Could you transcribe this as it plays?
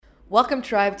Welcome,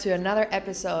 Tribe, to another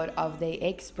episode of the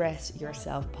Express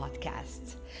Yourself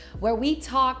podcast, where we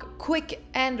talk quick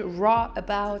and raw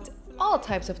about all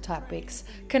types of topics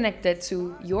connected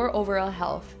to your overall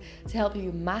health to help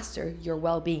you master your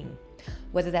well-being,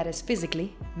 whether that is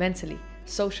physically, mentally,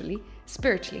 socially,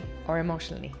 spiritually, or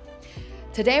emotionally.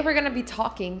 Today, we're going to be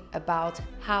talking about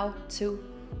how to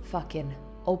fucking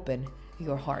open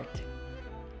your heart.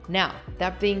 Now,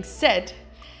 that being said,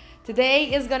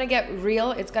 today is gonna get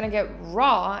real, it's gonna get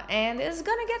raw, and it's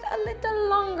gonna get a little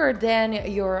longer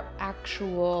than your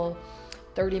actual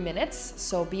 30 minutes.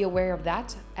 So be aware of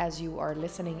that as you are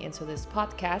listening into this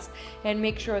podcast, and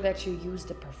make sure that you use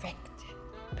the perfect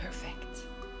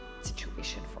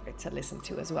situation for it to listen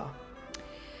to as well.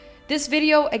 This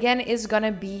video, again, is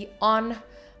gonna be on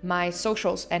my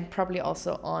socials and probably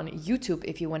also on YouTube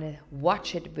if you wanna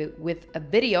watch it with a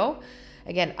video.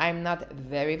 Again, I'm not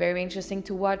very interesting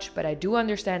to watch, but I do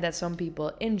understand that some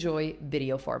people enjoy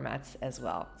video formats as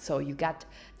well. So you got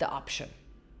the option.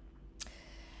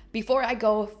 Before I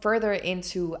go further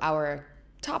into our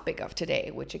topic of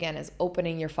today, which again is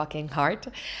opening your fucking heart,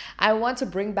 I want to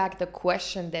bring back the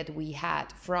question that we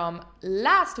had from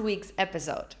last week's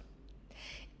episode.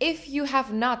 If you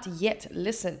have not yet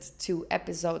listened to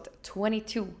episode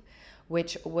 22,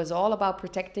 which was all about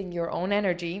protecting your own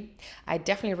energy, I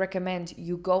definitely recommend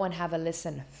you go and have a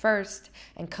listen first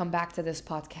and come back to this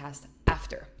podcast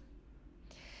after.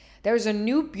 There's a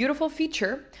new beautiful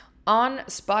feature on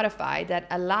Spotify that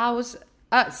allows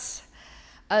us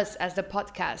as the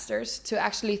podcasters to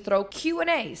actually throw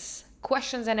Q&As,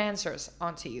 questions and answers,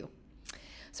 onto you.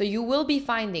 So you will be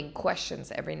finding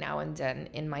questions every now and then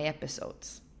in my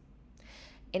episodes.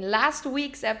 In last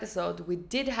week's episode, we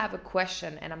did have a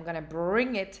question, and I'm going to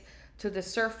bring it to the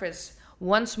surface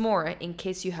once more in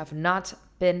case you have not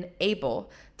been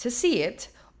able to see it,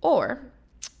 or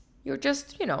you're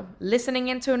just, listening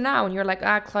into it now and you're like,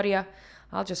 Claudia,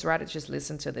 I'll just rather just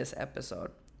listen to this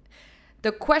episode.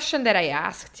 The question that I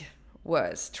asked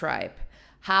was, Tribe,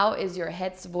 how is your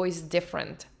head's voice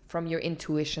different from your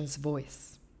intuition's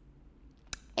voice?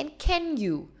 And can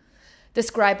you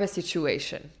describe a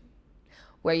situation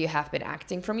where you have been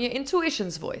acting from your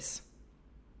intuition's voice?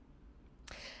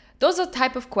 Those are the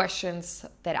type of questions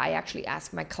that I actually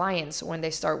ask my clients when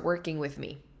they start working with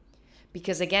me.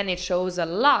 Because again, it shows a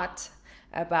lot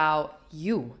about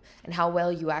you and how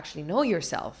well you actually know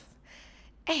yourself.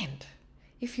 And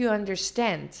if you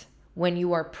understand when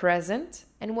you are present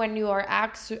and when you are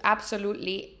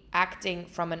absolutely acting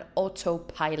from an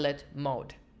autopilot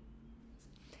mode.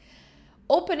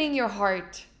 Opening your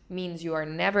heart means you are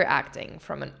never acting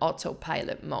from an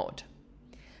autopilot mode,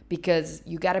 because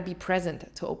you got to be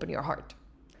present to open your heart.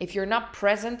 If you're not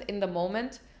present in the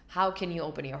moment, how can you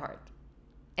open your heart?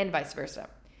 And vice versa.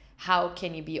 How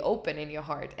can you be open in your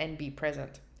heart and be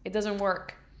present? It doesn't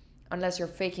work unless you're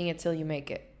faking it till you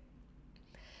make it.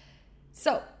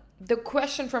 So the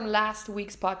question from last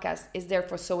week's podcast is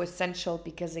therefore so essential,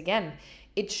 because again,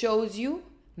 it shows you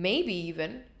maybe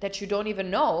even that you don't even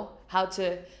know how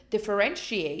to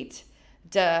differentiate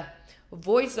the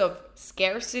voice of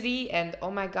scarcity and, oh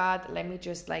my God, let me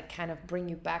just kind of bring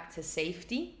you back to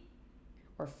safety,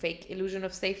 or fake illusion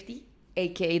of safety,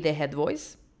 aka the head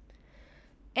voice,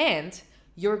 and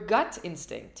your gut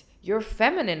instinct, your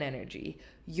feminine energy,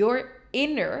 your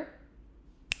inner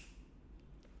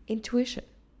intuition.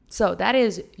 So that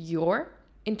is your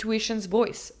intuition's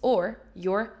voice or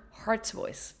your heart's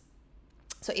voice.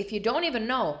 So if you don't even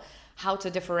know how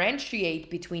to differentiate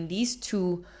between these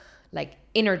two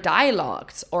inner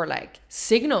dialogues or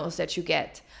signals that you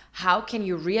get, how can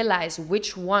you realize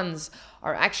which ones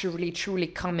are actually really truly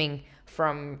coming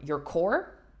from your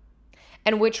core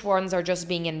and which ones are just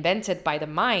being invented by the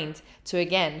mind to,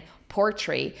 again,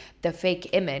 portray the fake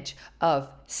image of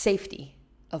safety,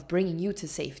 of bringing you to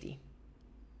safety?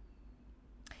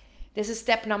 This is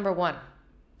step number 1.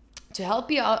 To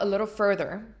help you out a little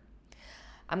further,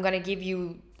 I'm going to give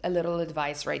you a little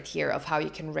advice right here of how you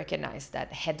can recognize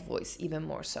that head voice even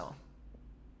more so.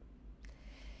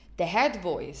 The head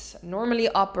voice normally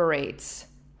operates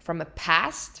from a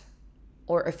past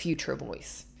or a future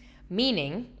voice,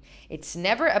 meaning it's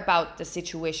never about the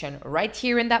situation right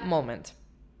here in that moment.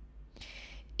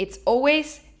 It's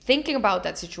always thinking about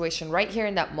that situation right here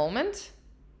in that moment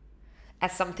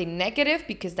as something negative,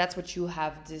 because that's what you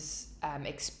have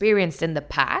experienced in the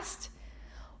past.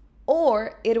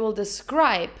 Or it will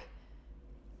describe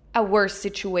a worse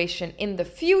situation in the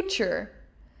future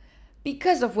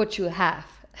because of what you have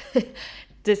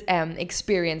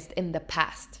experienced in the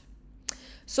past.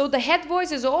 So the head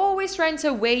voice is always trying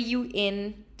to weigh you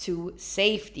into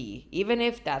safety, even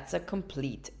if that's a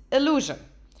complete illusion.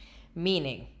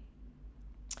 Meaning,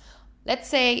 let's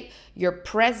say your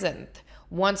present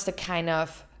wants to kind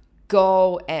of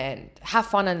go and have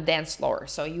fun on the dance floor.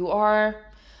 So you're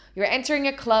entering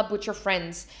a club with your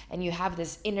friends and you have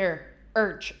this inner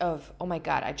urge of, oh my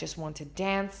God, I just want to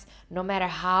dance, no matter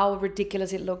how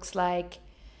ridiculous it looks like.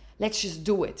 Let's just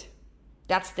do it.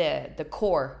 That's the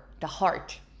core, the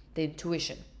heart, the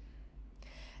intuition.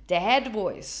 The head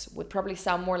voice would probably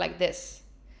sound more like this.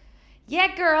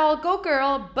 Yeah, girl, go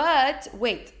girl, but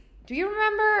wait, do you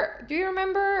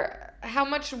remember how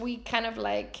much we kind of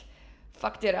like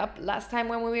fucked it up last time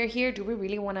when we were here? Do we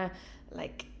really want to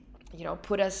like,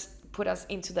 put us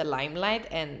into the limelight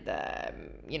and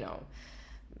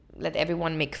let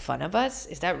everyone make fun of us?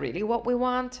 Is that really what we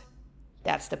want?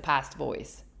 That's the past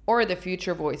voice. Or the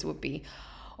future voice would be,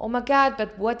 oh my God,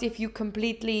 but what if you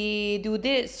completely do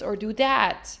this or do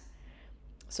that?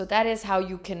 So that is how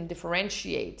you can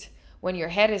differentiate when your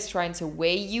head is trying to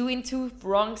weigh you into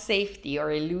wrong safety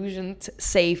or illusioned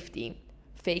safety,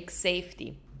 fake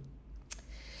safety,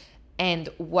 and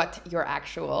what your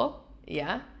actual,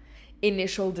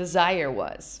 initial desire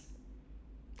was.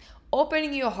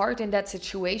 Opening your heart in that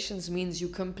situations means you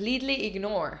completely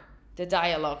ignore the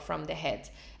dialogue from the head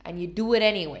and you do it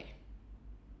anyway.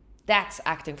 That's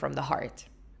acting from the heart.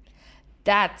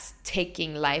 That's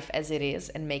taking life as it is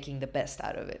and making the best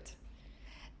out of it.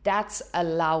 That's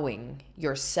allowing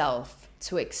yourself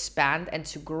to expand and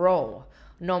to grow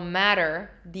no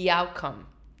matter the outcome.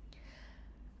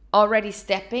 Already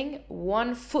stepping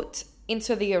one foot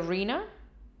into the arena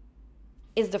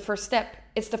is the first step.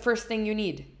 It's the first thing you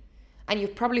need. And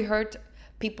you've probably heard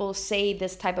people say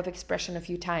this type of expression a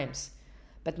few times,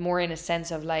 but more in a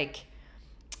sense of like,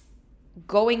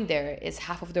 going there is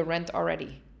half of the rent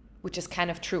already, which is kind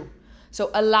of true.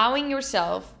 So allowing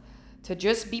yourself to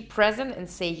just be present and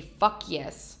say fuck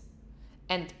yes,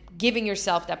 and giving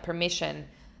yourself that permission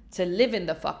to live in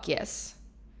the fuck yes,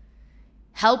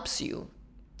 helps you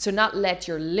to not let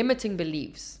your limiting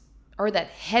beliefs or that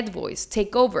head voice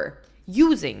take over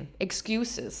using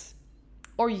excuses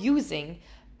or using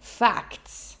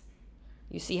facts.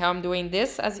 You see how I'm doing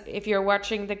this as if you're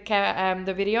watching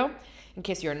the video? In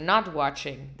case you're not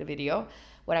watching the video,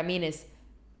 what I mean is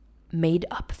made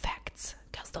up facts,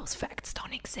 because those facts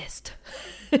don't exist.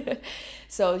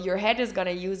 So your head is going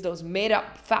to use those made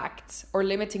up facts or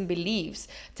limiting beliefs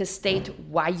to state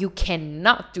why you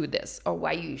cannot do this or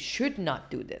why you should not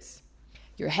do this.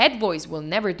 Your head voice will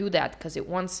never do that because it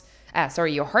wants,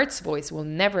 your heart's voice will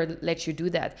never let you do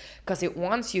that because it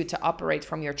wants you to operate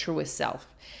from your truest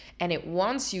self. And it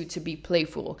wants you to be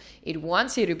playful. It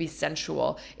wants you to be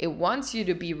sensual. It wants you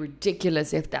to be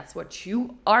ridiculous if that's what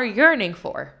you are yearning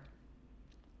for.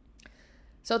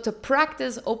 So to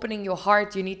practice opening your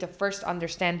heart, you need to first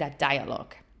understand that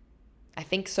dialogue. I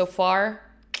think so far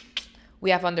we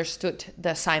have understood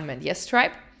the assignment. Yes,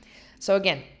 tribe? So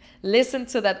again, listen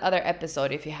to that other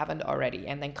episode if you haven't already,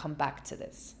 and then come back to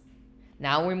this.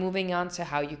 Now we're moving on to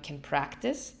how you can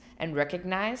practice and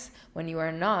recognize when you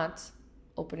are not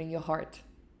opening your heart.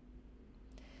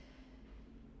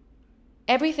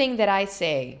 Everything that I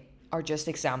say are just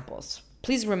examples.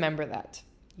 Please remember that.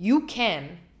 You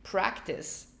can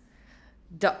practice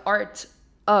the art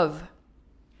of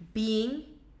being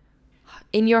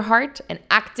in your heart and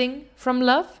acting from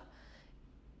love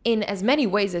in as many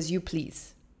ways as you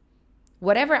please.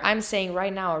 Whatever I'm saying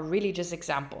right now are really just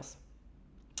examples.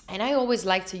 And I always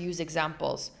like to use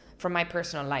examples from my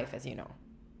personal life, as you know.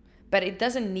 But it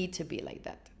doesn't need to be like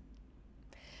that.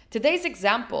 Today's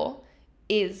example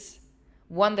is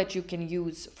one that you can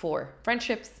use for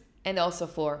friendships and also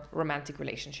for romantic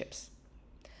relationships.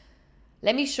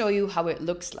 Let me show you how it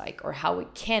looks like, or how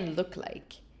it can look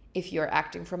like, if you're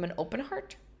acting from an open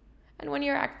heart and when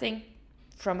you're acting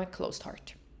from a closed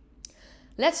heart.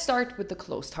 Let's start with the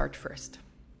closed heart first.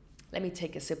 Let me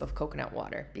take a sip of coconut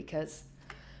water because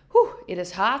it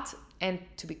is hot. And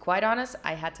to be quite honest,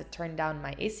 I had to turn down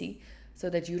my AC so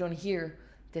that you don't hear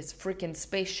this freaking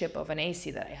spaceship of an AC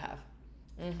that I have.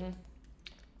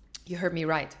 You heard me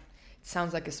right. It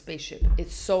sounds like a spaceship.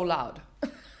 It's so loud.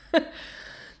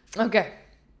 Okay.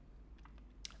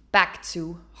 Back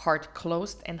to heart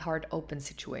closed and heart open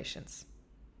situations.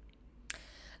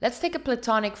 Let's take a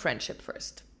platonic friendship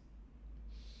first.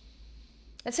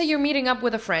 Let's say you're meeting up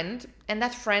with a friend and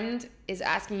that friend is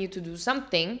asking you to do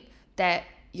something that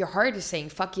your heart is saying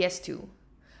fuck yes to,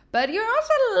 but you're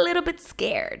also a little bit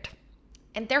scared.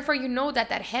 And therefore you know that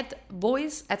head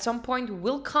voice at some point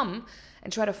will come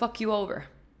and try to fuck you over.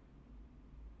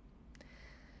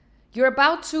 You're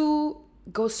about to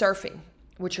go surfing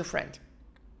with your friend.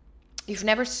 You've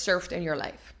never surfed in your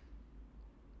life.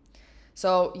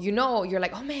 So, you're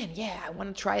like, oh man, yeah, I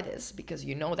want to try this, because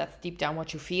that's deep down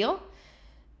what you feel.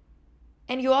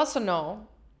 And you also know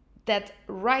that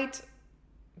right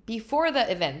before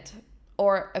the event,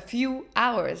 or a few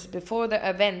hours before the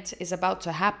event is about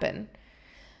to happen,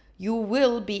 you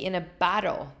will be in a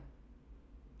battle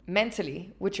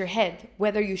mentally with your head,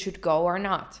 whether you should go or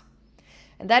not.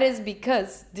 And that is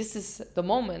because this is the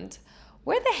moment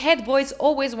where the head voice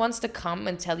always wants to come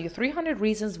and tell you 300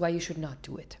 reasons why you should not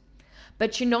do it.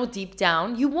 But deep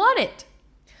down, you want it.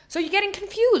 So you're getting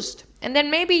confused. And then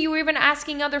maybe you're even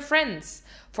asking other friends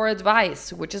for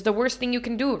advice, which is the worst thing you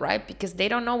can do, right? Because they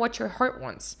don't know what your heart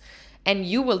wants. And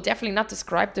you will definitely not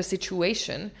describe the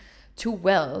situation too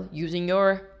well using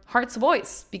your heart's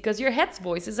voice, because your head's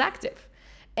voice is active.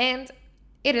 And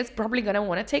it is probably going to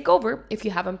want to take over if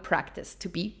you haven't practiced to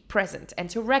be present and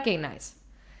to recognize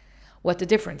what the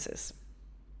difference is.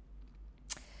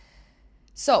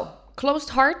 So,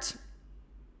 closed heart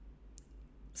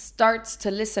starts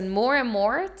to listen more and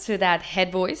more to that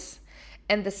head voice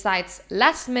and decides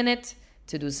last minute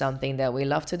to do something that we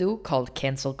love to do called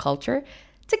cancel culture,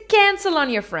 to cancel on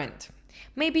your friend.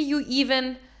 Maybe you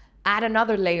even add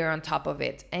another layer on top of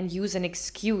it and use an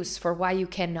excuse for why you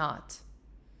cannot.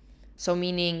 So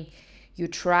meaning you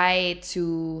try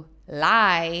to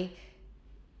lie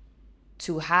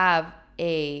to have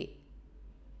a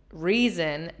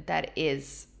reason that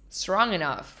is strong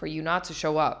enough for you not to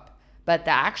show up. But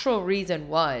the actual reason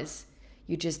was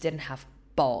you just didn't have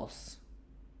balls,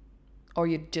 or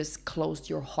you just closed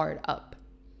your heart up.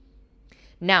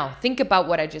 Now, think about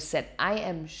what I just said. I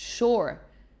am sure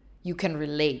you can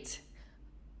relate.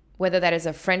 Whether that is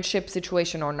a friendship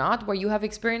situation or not, where you have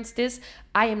experienced this,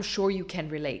 I am sure you can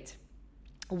relate.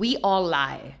 We all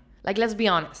lie. Like, let's be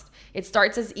honest. It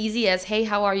starts as easy as, hey,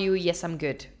 how are you? Yes, I'm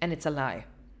good. And it's a lie.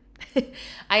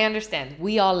 I understand.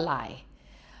 We all lie.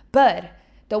 But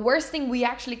the worst thing we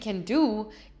actually can do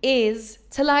is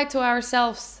to lie to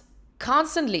ourselves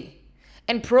constantly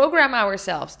and program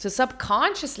ourselves to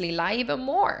subconsciously lie even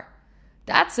more.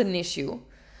 That's an issue.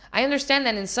 I understand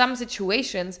that in some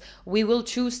situations we will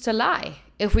choose to lie.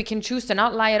 If we can choose to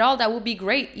not lie at all, that would be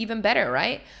great, even better,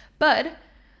 right? But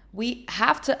we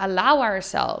have to allow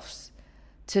ourselves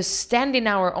to stand in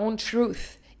our own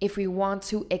truth if we want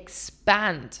to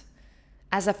expand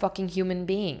as a fucking human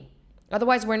being.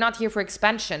 Otherwise, we're not here for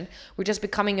expansion. We're just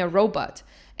becoming a robot.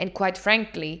 And quite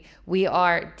frankly, we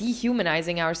are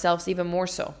dehumanizing ourselves even more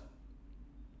so.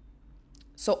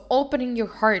 So opening your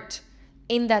heart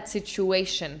in that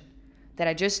situation that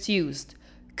I just used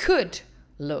could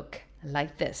look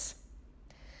like this.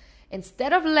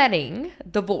 Instead of letting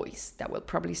the voice, that will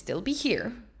probably still be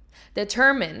here,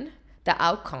 determine the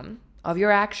outcome of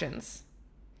your actions,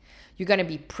 you're going to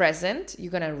be present.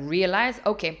 You're going to realize,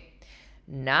 okay,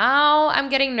 now I'm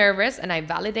getting nervous, and I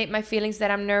validate my feelings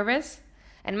that I'm nervous.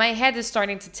 And my head is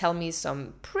starting to tell me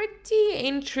some pretty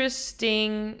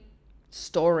interesting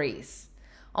stories,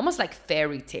 almost like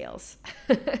fairy tales.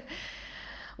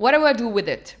 What do I do with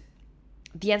it?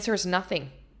 The answer is nothing.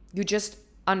 You just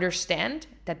understand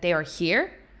that they are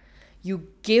here. You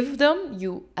give them,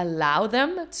 you allow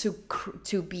them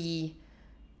to be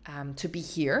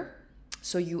here.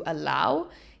 So you allow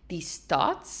these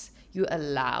thoughts, you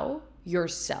allow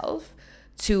yourself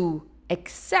to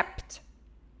accept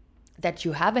that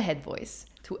you have a head voice,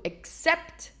 to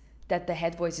accept that the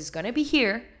head voice is going to be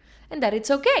here and that it's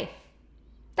okay.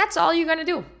 That's all you're going to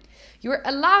do. You're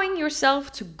allowing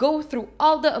yourself to go through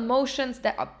all the emotions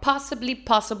that are possibly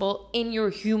possible in your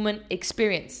human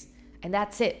experience. And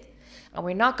that's it. And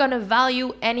we're not going to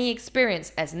value any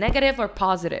experience as negative or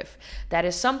positive. That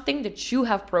is something that you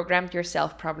have programmed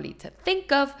yourself probably to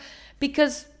think of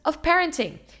because of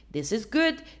parenting. This is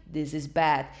good, this is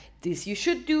bad. This you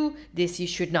should do, this you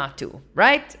should not do,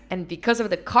 right? And because of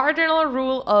the cardinal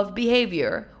rule of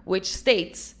behavior, which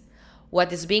states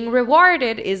what is being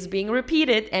rewarded is being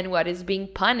repeated and what is being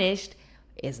punished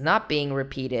is not being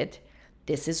repeated,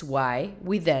 this is why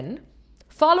we then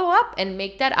follow up and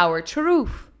make that our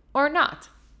truth or not.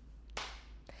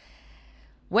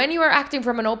 When you are acting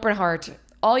from an open heart,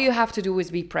 all you have to do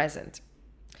is be present.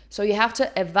 So you have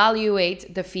to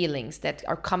evaluate the feelings that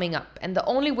are coming up. And the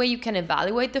only way you can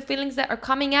evaluate the feelings that are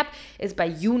coming up is by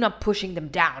you not pushing them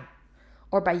down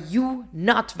or by you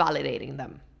not validating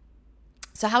them.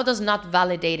 So how does not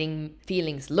validating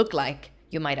feelings look like,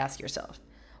 you might ask yourself?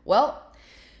 Well,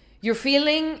 you're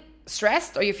feeling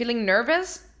stressed or you're feeling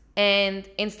nervous, and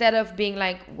instead of being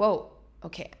like, whoa,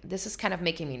 okay, this is kind of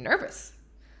making me nervous,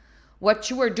 what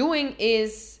you are doing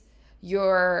is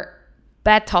you're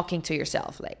bad talking to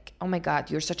yourself, like, oh my God,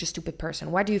 you're such a stupid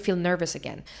person. Why do you feel nervous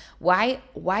again? Why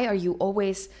are you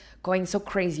always going so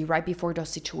crazy right before those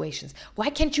situations? Why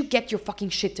can't you get your fucking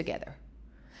shit together?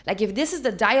 Like, if this is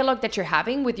the dialogue that you're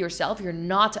having with yourself, you're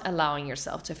not allowing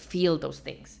yourself to feel those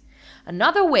things.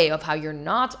 Another way of how you're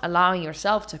not allowing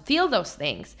yourself to feel those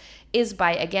things is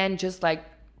by, again, just like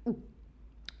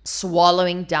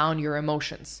swallowing down your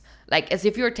emotions. Like as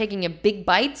if you're taking a big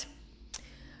bite,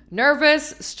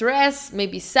 nervous, stress,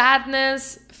 maybe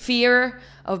sadness, fear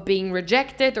of being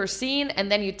rejected or seen,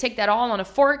 and then you take that all on a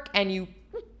fork and you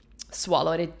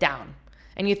swallow it down.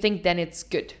 And you think then it's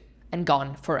good and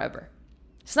gone forever.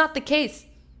 It's not the case.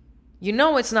 You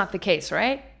know it's not the case,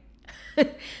 right?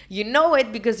 You know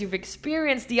it because you've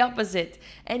experienced the opposite.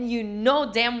 And you know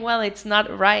damn well it's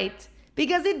not right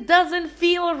because it doesn't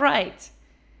feel right.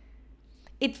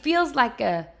 It feels like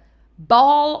a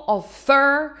ball of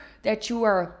fur that you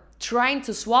are trying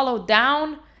to swallow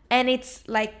down, and it's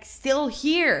like still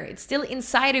here. It's still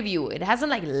inside of you. It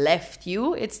hasn't like left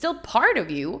you. It's still part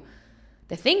of you.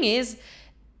 The thing is,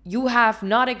 you have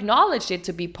not acknowledged it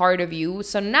to be part of you.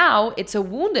 So now it's a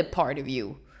wounded part of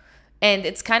you. And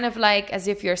it's kind of like as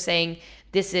if you're saying,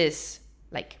 this is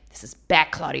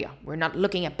bad Claudia. We're not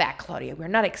looking at bad Claudia. We're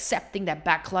not accepting that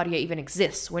bad Claudia even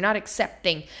exists. We're not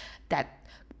accepting that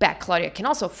bad Claudia can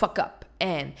also fuck up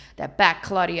and that bad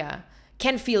Claudia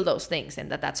can feel those things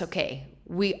and that's okay.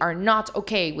 We are not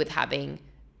okay with having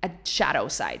a shadow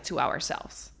side to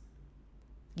ourselves.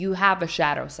 You have a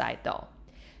shadow side though.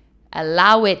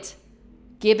 Allow it.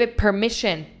 Give it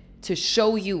permission to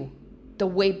show you the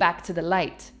way back to the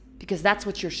light, because that's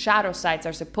what your shadow sides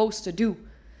are supposed to do.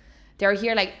 They're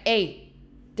here like, hey,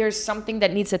 there's something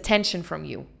that needs attention from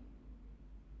you.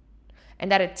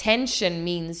 And that attention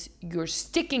means you're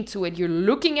sticking to it. You're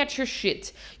looking at your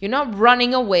shit. You're not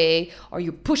running away or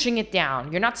you're pushing it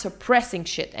down. You're not suppressing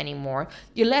shit anymore.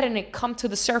 You're letting it come to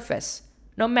the surface,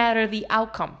 no matter the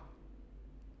outcome.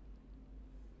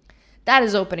 That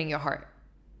is opening your heart.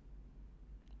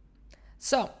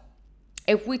 So,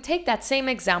 if we take that same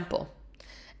example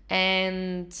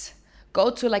and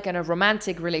go to like a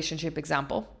romantic relationship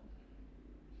example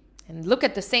and look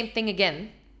at the same thing again,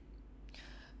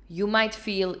 you might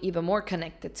feel even more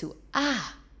connected to,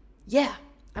 yeah,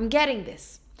 I'm getting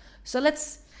this. So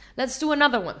let's do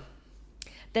another one.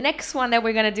 The next one that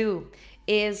we're going to do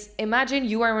is imagine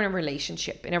you are in a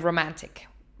relationship, in a romantic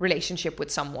relationship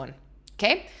with someone,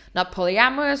 okay? Not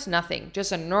polyamorous, nothing,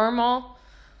 just a normal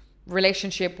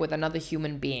relationship with another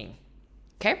human being,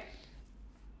 okay?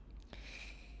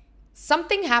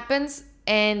 Something happens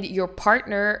and your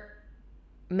partner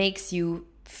makes you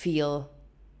feel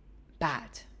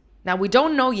bad. Now, we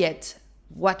don't know yet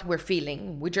what we're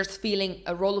feeling. We're just feeling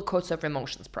a roller coaster of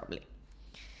emotions, probably.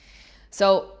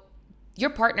 So,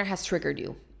 your partner has triggered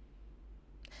you.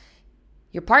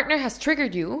 Your partner has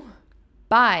triggered you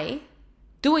by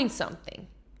doing something,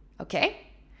 okay?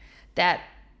 That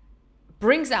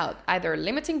brings out either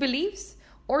limiting beliefs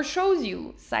or shows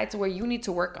you sides where you need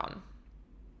to work on.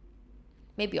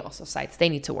 Maybe also sides they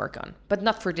need to work on, but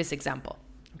not for this example,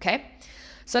 okay?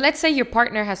 So let's say your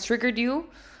partner has triggered you.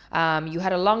 You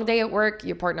had a long day at work.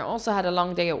 Your partner also had a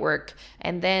long day at work.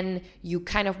 And then you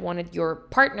kind of wanted your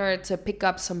partner to pick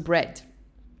up some bread.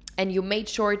 And you made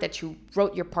sure that you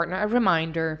wrote your partner a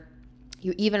reminder.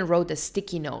 You even wrote a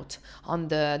sticky note on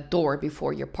the door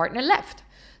before your partner left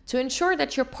to ensure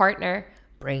that your partner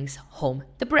brings home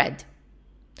the bread.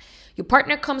 Your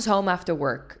partner comes home after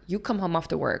work. You come home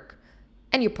after work.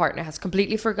 And your partner has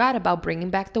completely forgot about bringing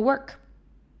back the work.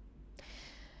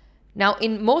 Now,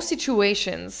 in most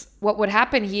situations, what would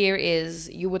happen here is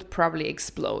you would probably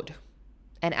explode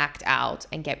and act out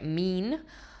and get mean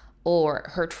or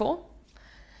hurtful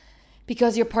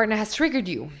because your partner has triggered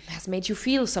you, has made you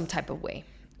feel some type of way.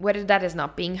 Whether that is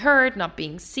not being heard, not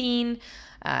being seen,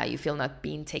 you feel not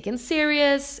being taken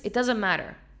serious, it doesn't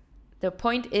matter. The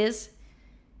point is,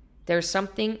 there's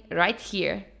something right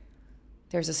here.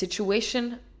 There's a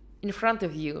situation in front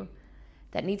of you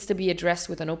that needs to be addressed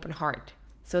with an open heart,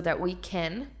 so that we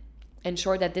can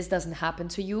ensure that this doesn't happen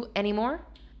to you anymore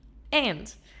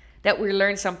and that we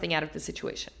learn something out of the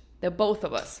situation. The both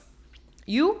of us.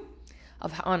 You,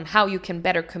 on how you can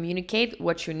better communicate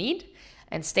what you need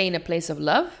and stay in a place of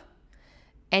love,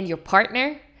 and your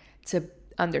partner to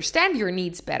understand your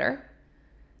needs better,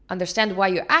 understand why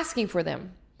you're asking for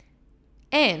them,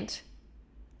 and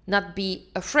not be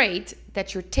afraid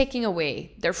that you're taking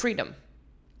away their freedom,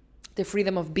 the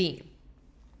freedom of being.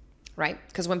 Right?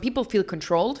 Because when people feel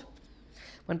controlled,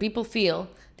 when people feel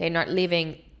they're not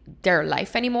living their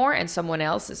life anymore and someone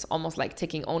else is almost like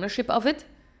taking ownership of it,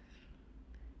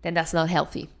 then that's not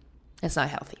healthy. It's not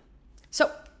healthy.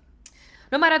 So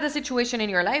No matter the situation in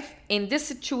your life, in this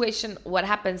situation, what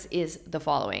happens is the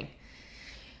following.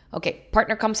 Okay,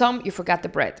 partner comes home, you forgot the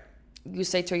bread. You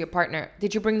say to your partner,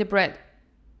 did you bring the bread?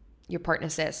 Your partner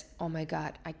says, oh my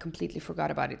God, I completely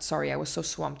forgot about it. Sorry, I was so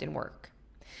swamped in work.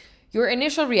 Your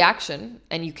initial reaction,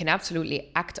 and you can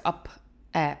absolutely act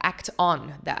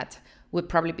on that, would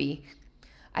probably be,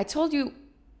 I told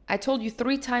you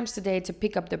 3 times today to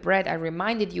pick up the bread. I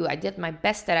reminded you, I did my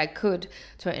best that I could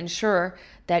to ensure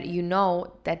that you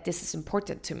know that this is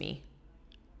important to me.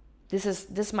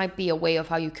 This might be a way of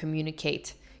how you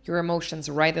communicate your emotions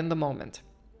right in the moment.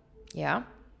 Yeah?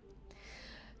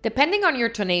 Depending on your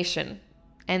tonation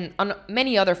and on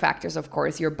many other factors, of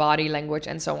course, your body language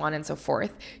and so on and so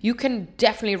forth, you can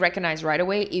definitely recognize right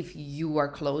away if you are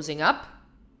closing up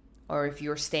or if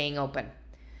you're staying open.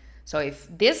 So if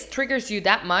this triggers you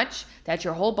that much that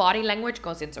your whole body language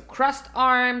goes into crossed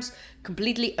arms,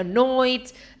 completely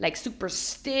annoyed, like super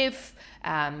stiff,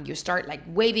 you start like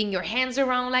waving your hands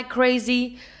around like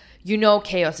crazy, you know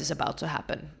chaos is about to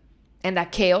happen. And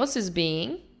that chaos is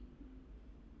being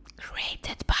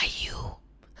created by you.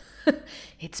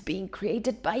 It's being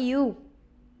created by you.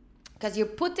 Because you're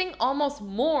putting almost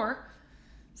more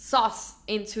sauce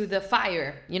into the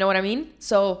fire. You know what I mean?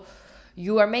 So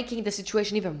you are making the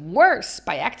situation even worse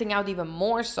by acting out even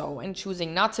more so and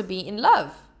choosing not to be in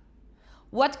love.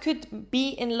 What could be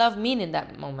in love mean in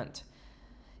that moment?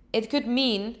 It could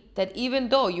mean that even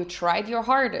though you tried your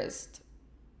hardest,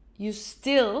 you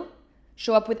still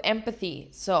show up with empathy.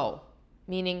 So,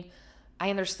 meaning, I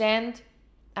understand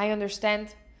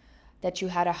that you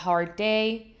had a hard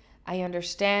day. I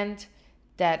understand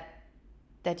that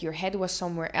your head was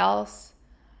somewhere else.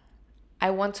 I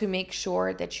want to make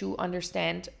sure that you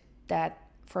understand that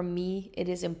for me, it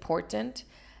is important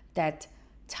that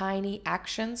tiny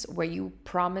actions where you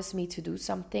promise me to do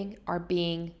something are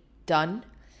being done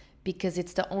because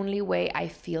it's the only way I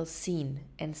feel seen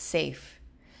and safe.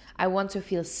 I want to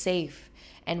feel safe.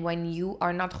 And when you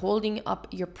are not holding up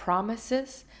your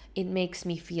promises, it makes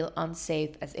me feel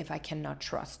unsafe, as if I cannot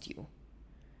trust you.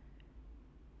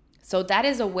 So that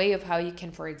is a way of how you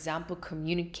can, for example,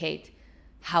 communicate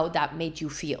how that made you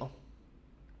feel.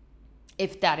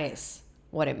 If that is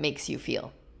what it makes you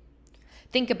feel.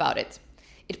 Think about it.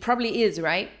 It probably is,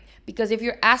 right? Because if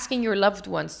you're asking your loved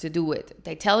ones to do it,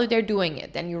 they tell you they're doing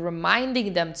it, then you're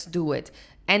reminding them to do it,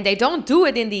 and they don't do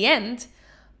it in the end,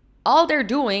 all they're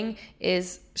doing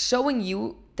is showing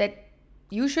you that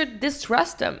you should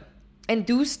distrust them and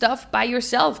do stuff by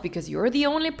yourself because you're the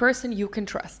only person you can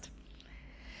trust.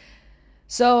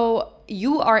 So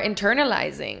you are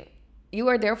therefore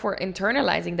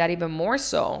internalizing that even more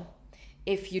so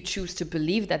if you choose to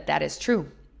believe that that is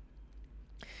true.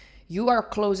 You are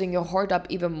closing your heart up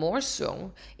even more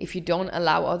so if you don't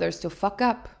allow others to fuck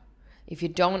up. If you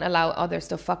don't allow others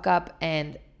to fuck up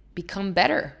and become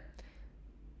better.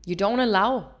 You don't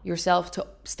allow yourself to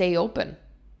stay open.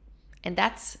 And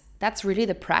that's really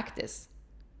the practice.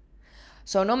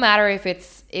 So no matter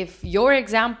if your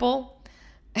example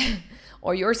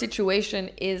or your situation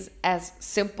is as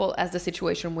simple as the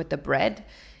situation with the bread,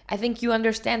 I think you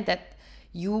understand that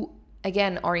you,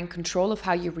 again, are in control of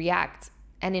how you react.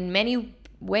 And in many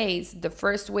ways, the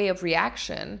first way of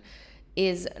reaction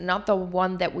is not the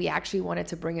one that we actually wanted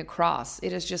to bring across.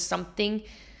 It is just something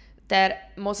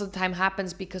that most of the time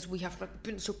happens because we have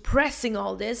been suppressing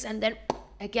all this, and then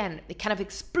again it kind of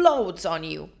explodes on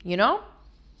you, you know?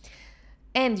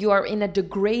 And you are in a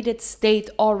degraded state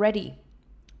already,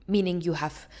 meaning you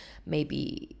have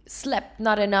maybe slept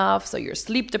not enough, so you're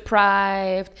sleep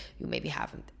deprived, you maybe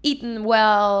haven't eaten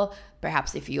well,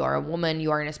 perhaps if you are a woman,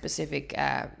 you are in a specific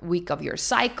week of your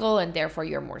cycle, and therefore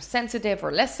you're more sensitive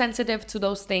or less sensitive to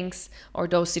those things or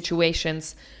those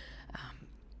situations.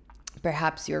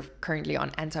 Perhaps you're currently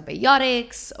on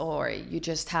antibiotics, or you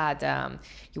just had,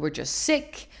 you were just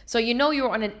sick. So you know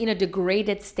you're in a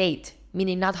degraded state,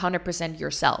 meaning not 100%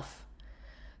 yourself.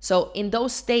 So in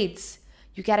those states,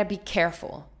 you gotta be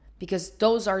careful, because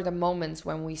those are the moments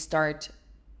when we start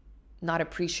not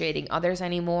appreciating others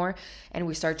anymore, and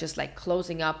we start just like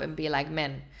closing up and be like,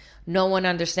 man, no one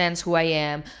understands who I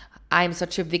am. I'm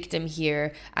such a victim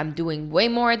here. I'm doing way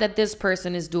more than this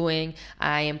person is doing.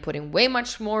 I am putting way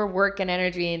much more work and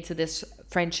energy into this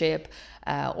friendship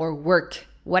or work,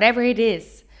 whatever it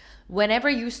is. Whenever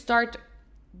you start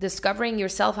discovering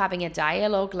yourself having a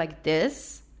dialogue like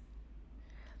this,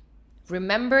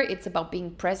 remember it's about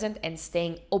being present and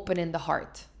staying open in the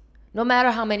heart. No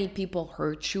matter how many people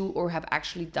hurt you or have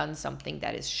actually done something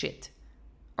that is shit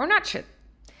or not shit.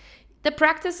 The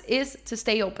practice is to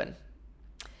stay open.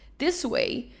 This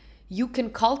way, you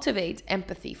can cultivate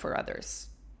empathy for others,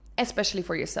 especially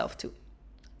for yourself too.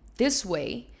 This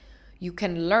way, you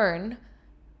can learn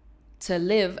to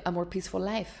live a more peaceful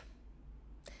life.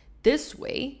 This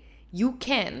way, you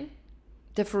can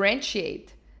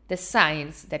differentiate the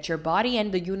signs that your body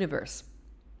and the universe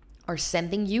are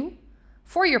sending you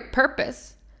for your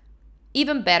purpose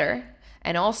even better,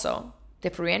 and also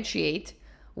differentiate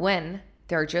when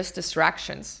they're just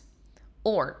distractions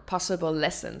or possible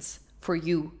lessons for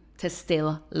you to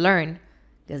still learn,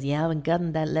 because you haven't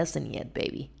gotten that lesson yet,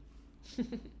 baby.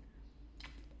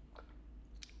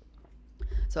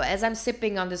 So as I'm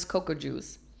sipping on this cocoa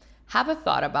juice, have a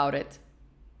thought about it.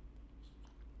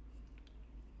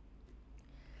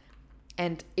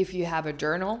 And if you have a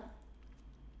journal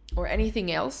or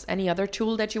anything else, any other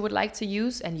tool that you would like to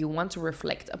use and you want to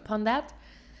reflect upon that,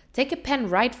 take a pen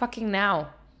right fucking now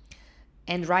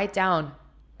and write down,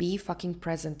 be fucking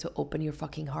present to open your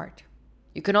fucking heart.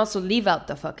 You can also leave out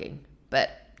the fucking, but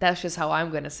that's just how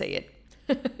I'm going to say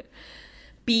it.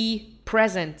 Be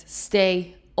present.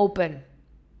 Stay open.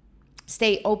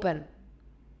 Stay open,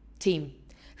 team.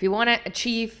 If you want to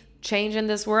achieve change in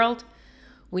this world,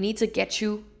 we need to get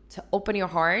you to open your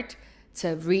heart,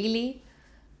 to really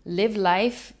live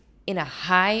life in a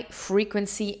high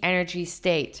frequency energy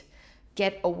state.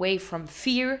 Get away from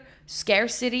fear,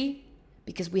 scarcity,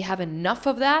 because we have enough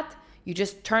of that. You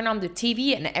just turn on the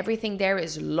TV and everything there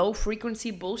is low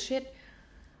frequency bullshit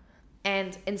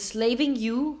and enslaving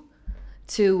you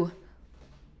to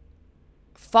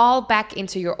fall back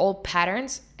into your old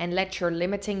patterns and let your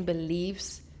limiting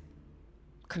beliefs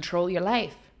control your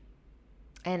life.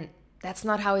 And that's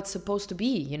not how it's supposed to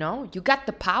be, you know? You got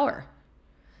the power.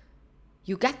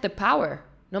 You got the power.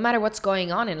 No matter what's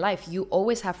going on in life, you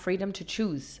always have freedom to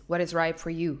choose what is right for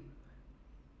you.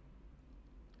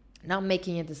 Now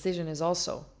making a decision is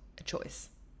also a choice.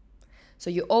 So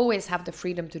you always have the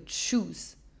freedom to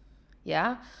choose.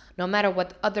 Yeah? No matter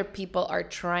what other people are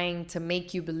trying to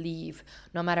make you believe,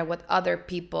 no matter what other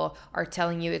people are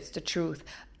telling you it's the truth,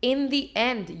 in the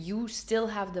end, you still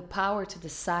have the power to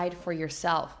decide for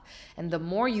yourself. And the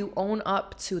more you own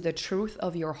up to the truth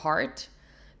of your heart,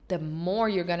 the more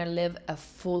you're going to live a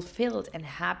fulfilled and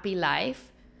happy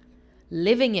life,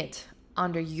 living it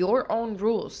under your own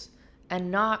rules and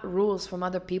not rules from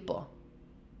other people.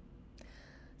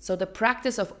 So the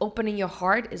practice of opening your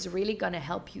heart is really going to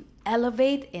help you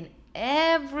elevate in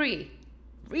every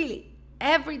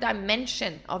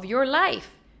dimension of your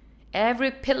life,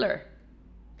 every pillar.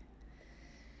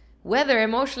 Whether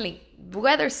emotionally,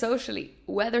 whether socially,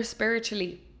 whether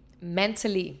spiritually,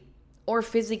 mentally, or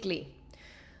physically.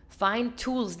 Find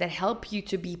tools that help you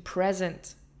to be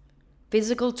present.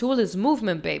 Physical tool is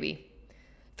movement, baby.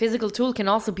 Physical tool can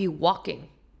also be walking,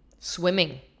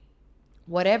 swimming,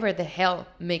 whatever the hell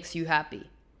makes you happy.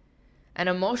 An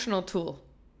emotional tool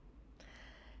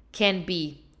can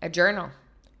be a journal,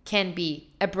 can be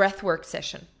a breathwork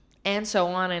session, and so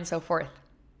on and so forth.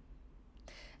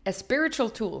 A spiritual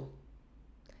tool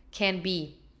can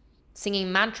be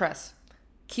singing mantras,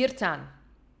 kirtan.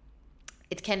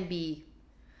 It can be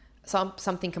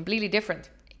something completely different.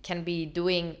 It can be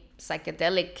doing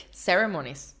psychedelic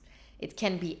ceremonies. It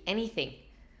can be anything.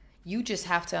 You just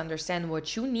have to understand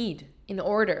what you need in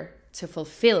order to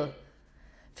fulfill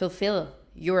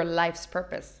your life's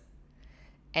purpose.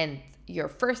 And your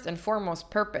first and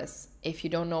foremost purpose, if you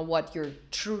don't know what your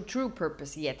true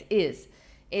purpose yet is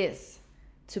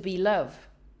to be love.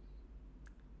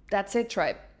 That's it,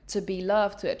 tribe. To be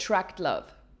love, to attract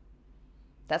love.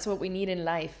 That's what we need in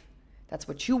life. That's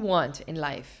what you want in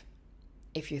life,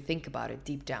 if you think about it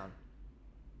deep down.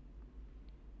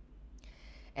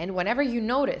 And whenever you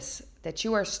notice that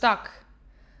you are stuck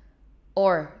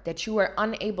or that you are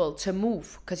unable to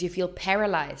move because you feel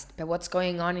paralyzed by what's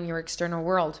going on in your external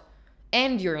world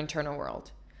and your internal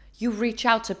world, you reach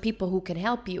out to people who can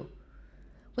help you.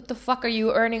 What the fuck are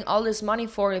you earning all this money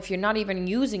for if you're not even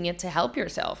using it to help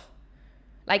yourself?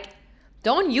 Like,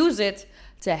 don't use it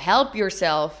to help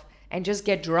yourself and just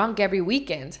get drunk every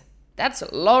weekend. That's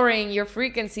lowering your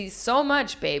frequency so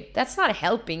much, babe. That's not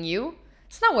helping you.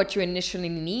 It's not what you initially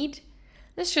need.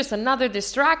 It's just another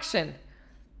distraction.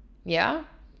 Yeah?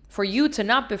 For you to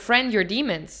not befriend your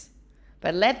demons,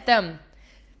 but let them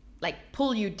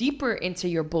pull you deeper into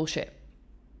your bullshit.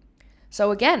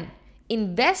 So again,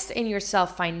 invest in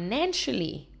yourself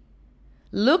financially.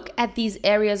 Look at these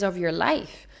areas of your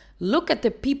life. Look at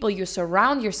the people you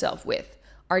surround yourself with.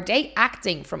 Are they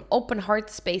acting from open heart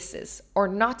spaces or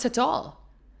not at all?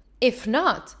 If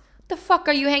not, the fuck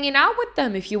are you hanging out with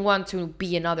them if you want to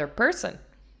be another person?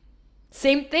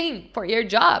 Same thing for your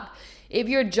job. If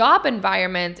your job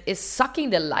environment is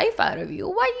sucking the life out of you,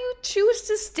 why you choose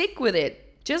to stick with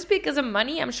it? Just because of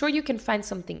money? I'm sure you can find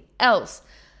something else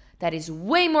that is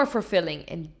way more fulfilling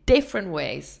in different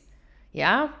ways.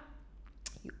 Yeah?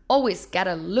 You always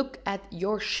gotta look at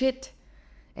your shit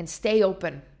and stay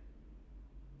open.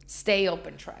 Stay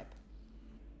open, tribe.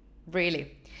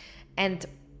 Really. And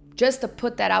just to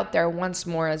put that out there once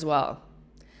more as well,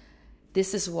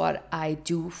 this is what I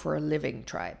do for a living,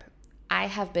 tribe. I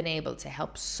have been able to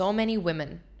help so many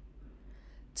women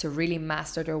to really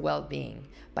master their well-being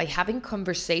by having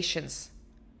conversations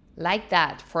like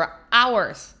that for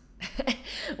hours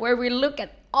where we look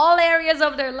at all areas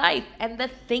of their life, and the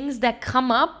things that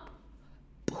come up,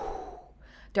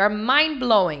 they're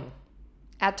mind-blowing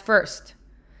at first.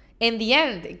 In the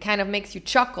end, it kind of makes you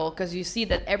chuckle because you see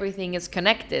that everything is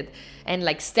connected and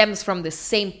like stems from the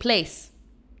same place.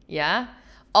 Yeah?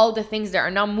 All the things that are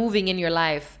now moving in your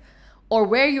life, or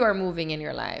where you are moving in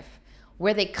your life,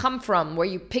 where they come from, where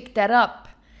you pick that up,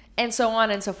 and so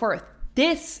on and so forth.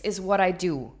 This is what I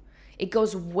do. It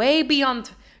goes way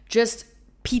beyond just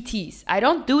PTs. I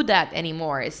don't do that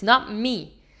anymore. It's not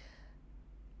me.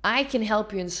 I can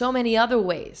help you in so many other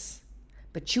ways.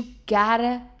 But you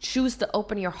gotta choose to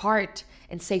open your heart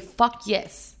and say, fuck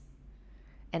yes.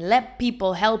 And let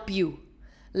people help you.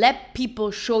 Let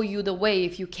people show you the way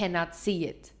if you cannot see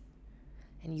it.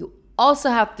 And you also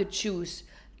have to choose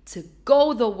to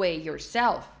go the way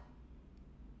yourself.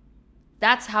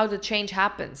 That's how the change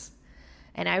happens.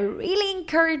 And I really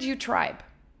encourage you, tribe,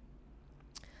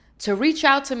 to reach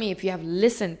out to me if you have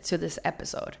listened to this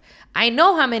episode. I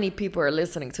know how many people are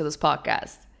listening to this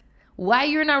podcast. Why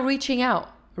you're not reaching out?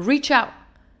 Reach out.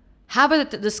 Have a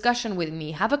discussion with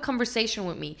me. Have a conversation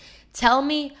with me. Tell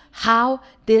me how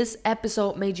this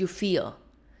episode made you feel.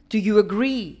 Do you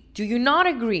agree? Do you not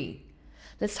agree?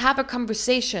 Let's have a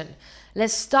conversation.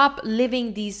 Let's stop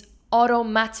living these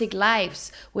automatic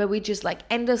lives where we just like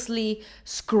endlessly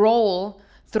scroll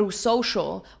through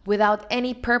social without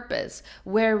any purpose,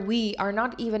 where we are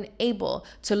not even able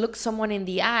to look someone in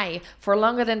the eye for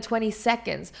longer than 20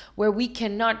 seconds, where we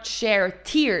cannot share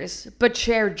tears but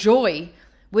share joy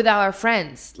with our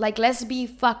friends. Like, let's be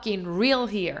fucking real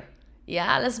here.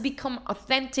 Yeah, let's become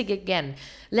authentic again.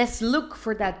 Let's look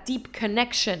for that deep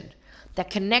connection, that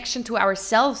connection to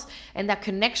ourselves and that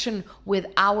connection with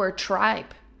our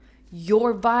tribe.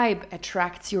 Your vibe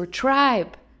attracts your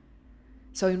tribe.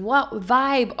 So in what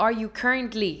vibe are you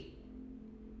currently?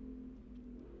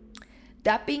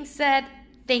 That being said,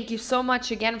 thank you so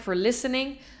much again for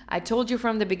listening. I told you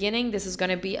from the beginning, this is going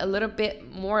to be a little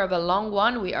bit more of a long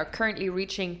one. We are currently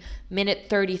reaching minute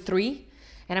 33.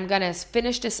 And I'm going to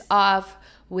finish this off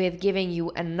with giving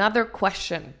you another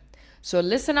question. So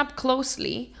listen up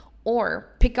closely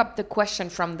or pick up the question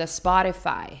from the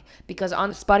Spotify, because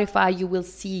on Spotify you will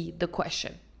see the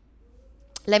question.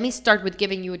 Let me start with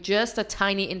giving you just a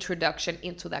tiny introduction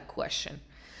into that question,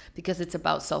 because it's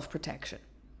about self-protection.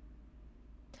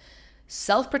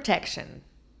 Self-protection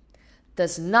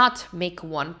does not make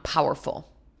one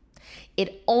powerful.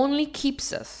 It only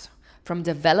keeps us from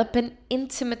developing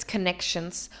intimate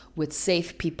connections with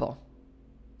safe people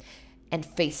and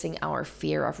facing our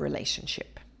fear of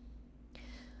relationship.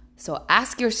 So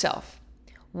ask yourself,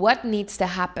 what needs to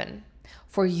happen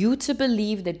for you to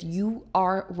believe that you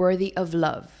are worthy of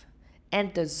love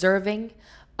and deserving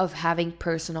of having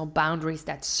personal boundaries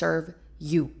that serve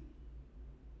you?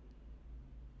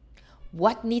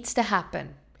 What needs to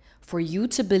happen for you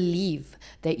to believe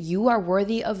that you are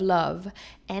worthy of love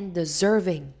and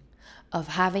deserving of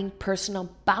having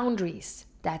personal boundaries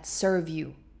that serve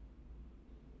you?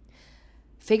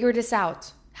 Figure this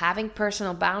out. Having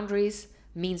personal boundaries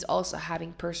means also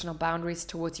having personal boundaries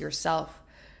towards yourself,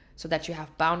 so that you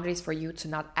have boundaries for you to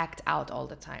not act out all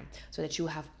the time, so that you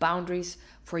have boundaries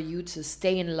for you to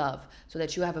stay in love, so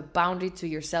that you have a boundary to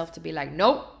yourself to be like,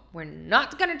 nope, we're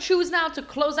not going to choose now to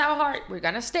close our heart. We're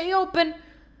going to stay open.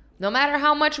 No matter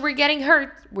how much we're getting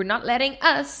hurt, we're not letting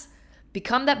us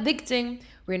become that victim.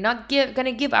 We're not going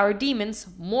to give our demons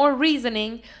more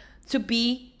reasoning to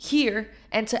be here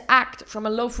and to act from a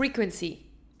low frequency.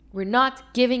 We're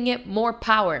not giving it more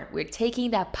power. We're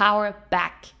taking that power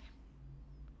back.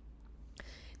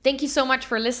 Thank you so much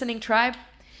for listening, tribe.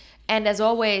 And as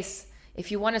always,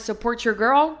 if you want to support your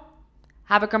girl,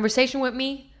 have a conversation with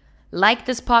me, like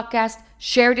this podcast,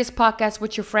 share this podcast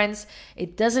with your friends.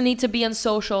 It doesn't need to be on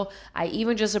social. I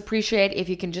even just appreciate if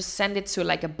you can just send it to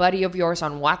like a buddy of yours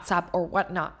on WhatsApp or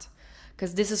whatnot,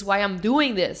 because this is why I'm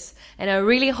doing this. And I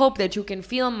really hope that you can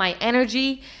feel my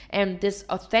energy and this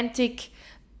authentic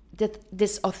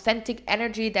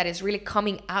energy that is really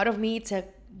coming out of me to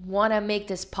want to make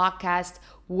this podcast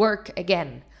work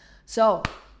again. So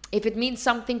if it means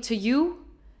something to you,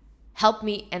 help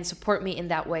me and support me in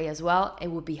that way as well. It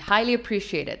would be highly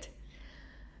appreciated.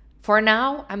 For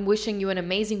now, I'm wishing you an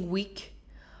amazing week.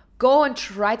 Go and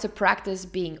try to practice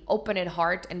being open at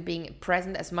heart and being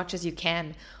present as much as you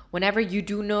can. Whenever you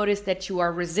do notice that you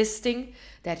are resisting,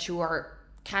 that you are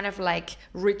kind of like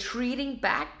retreating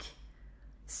back,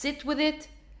 sit with it,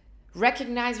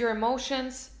 recognize your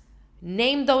emotions,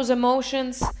 name those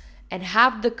emotions, and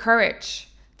have the courage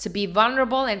to be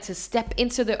vulnerable and to step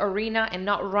into the arena and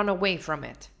not run away from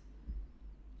it.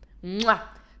 Mwah.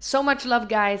 So much love,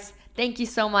 guys. Thank you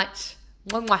so much.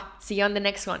 Mwah, mwah. See you on the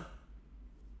next one.